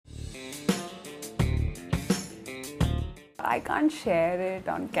I can't share it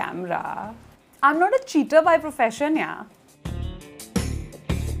on camera. I'm not a cheater by profession, yeah.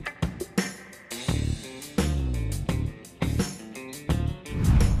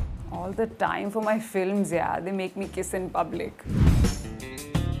 All the time for my films, yeah. They make me kiss in public.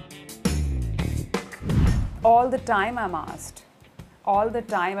 All the time I'm asked. All the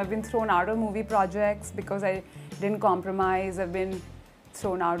time. I've been thrown out of movie projects because I didn't compromise. I've been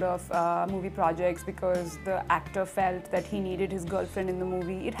thrown out of movie projects because the actor felt that he needed his girlfriend in the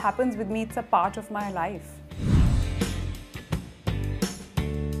movie. It happens with me. It's a part of my life.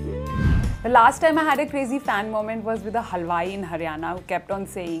 The last time I had a crazy fan moment was with a halwai in Haryana who kept on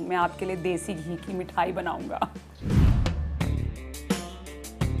saying, "मैं आपके लिए देसी घी की मिठाई बनाऊंगा."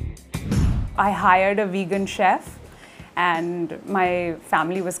 I hired a vegan chef, and my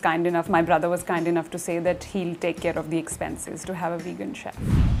family was kind enough, my brother was kind enough to say that he'll take care of the expenses to have a vegan chef.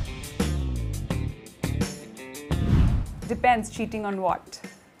 Depends, cheating on what?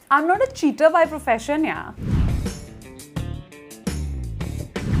 I'm not a cheater by profession, yeah.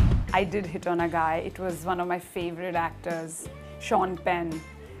 I did hit on a guy. It was one of my favorite actors, Sean Penn,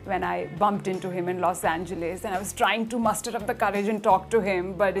 when I bumped into him in Los Angeles, and I was trying to muster up the courage and talk to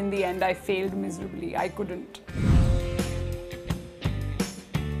him, but in the end I failed miserably. I couldn't.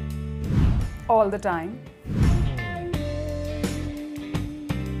 All the time.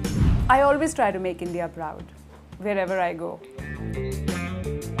 I always try to make India proud, wherever I go.